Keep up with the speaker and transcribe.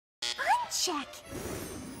check.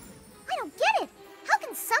 I don't get it. How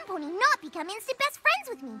can some pony not become instant best friends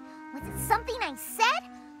with me? Was it something I said?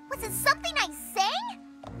 Was it something I sang?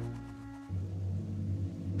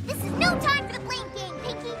 This is no time for the blame game,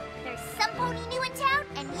 Pinky. There's some pony new in town,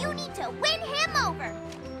 and you need to win him over.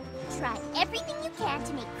 Try everything you can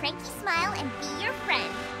to make Cranky smile and be your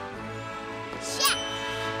friend. Check!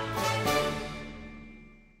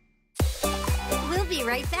 We'll be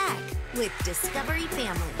right back with Discovery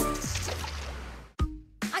Family.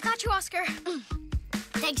 I got you, Oscar.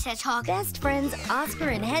 Thanks, Hedgehog. Best friends Oscar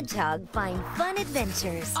and Hedgehog find fun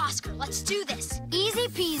adventures. Oscar, let's do this. Easy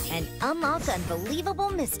peasy. And unlock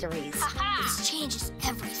unbelievable mysteries. Aha! This changes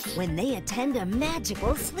everything. When they attend a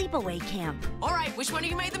magical sleepaway camp. All right, which one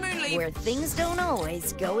of you made the moon leap? Where things don't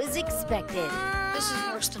always go as expected. This is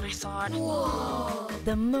worse than I thought. Whoa.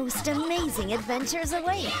 The most amazing adventures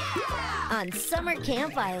await on Summer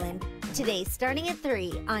Camp Island. Today starting at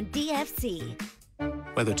 3 on DFC.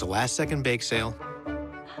 Whether it's a last-second bake sale,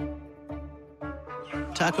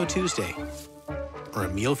 Taco Tuesday, or a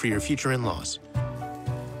meal for your future in-laws,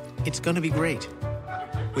 it's gonna be great.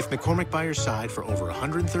 With McCormick by your side for over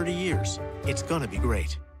 130 years, it's gonna be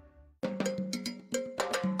great.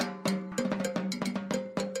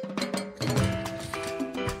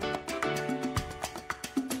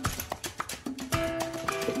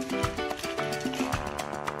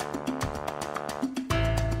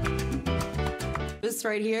 This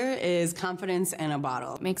right here is confidence in a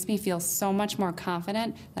bottle. It makes me feel so much more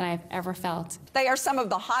confident than I've ever felt. They are some of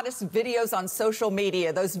the hottest videos on social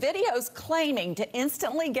media. Those videos claiming to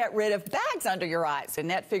instantly get rid of bags under your eyes.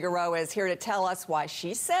 Annette Figueroa is here to tell us why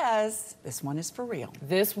she says this one is for real.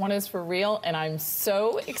 This one is for real, and I'm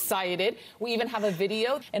so excited. We even have a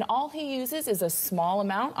video, and all he uses is a small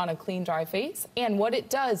amount on a clean, dry face. And what it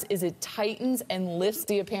does is it tightens and lifts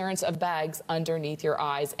the appearance of bags underneath your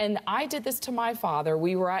eyes. And I did this to my father.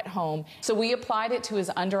 We were at home, so we applied it to his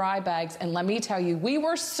under-eye bags, and let me tell you, we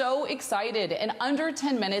were so excited. In under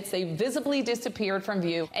 10 minutes, they visibly disappeared from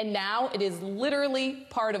view, and now it is literally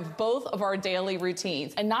part of both of our daily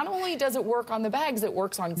routines. And not only does it work on the bags, it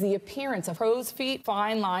works on the appearance of crow's feet,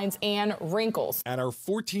 fine lines, and wrinkles. At our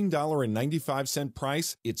 $14.95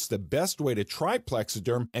 price, it's the best way to try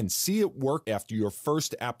Plexiderm and see it work after your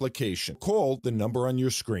first application. Call the number on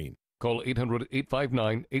your screen. Call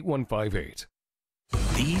 800-859-8158.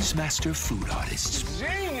 These master food artists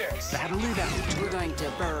battle it out. We're going to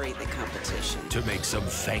bury the competition to make some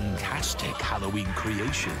fantastic Halloween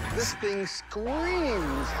creations. This thing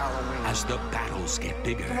screams Halloween. As the battles get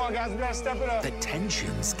bigger, come on, guys, we gotta step it up. The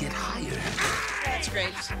tensions get higher. That's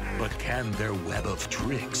great. But can their web of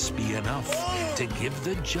tricks be enough to give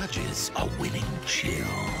the judges a winning chill?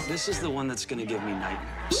 This is the one that's going to give me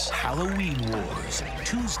nightmares. Halloween Wars,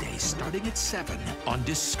 Tuesday starting at 7 on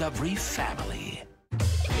Discovery Family.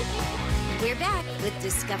 We're back with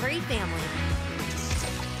Discovery Family.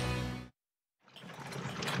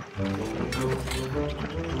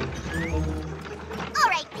 All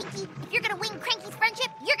right, Pinky. If you're gonna win Cranky's friendship,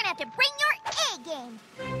 you're gonna have to bring your A game.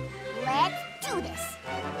 Let's do this.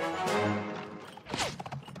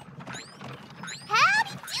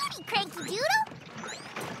 Howdy doody, Cranky Doodle.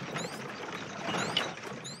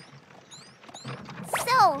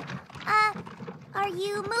 So, are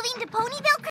you moving to Ponyville?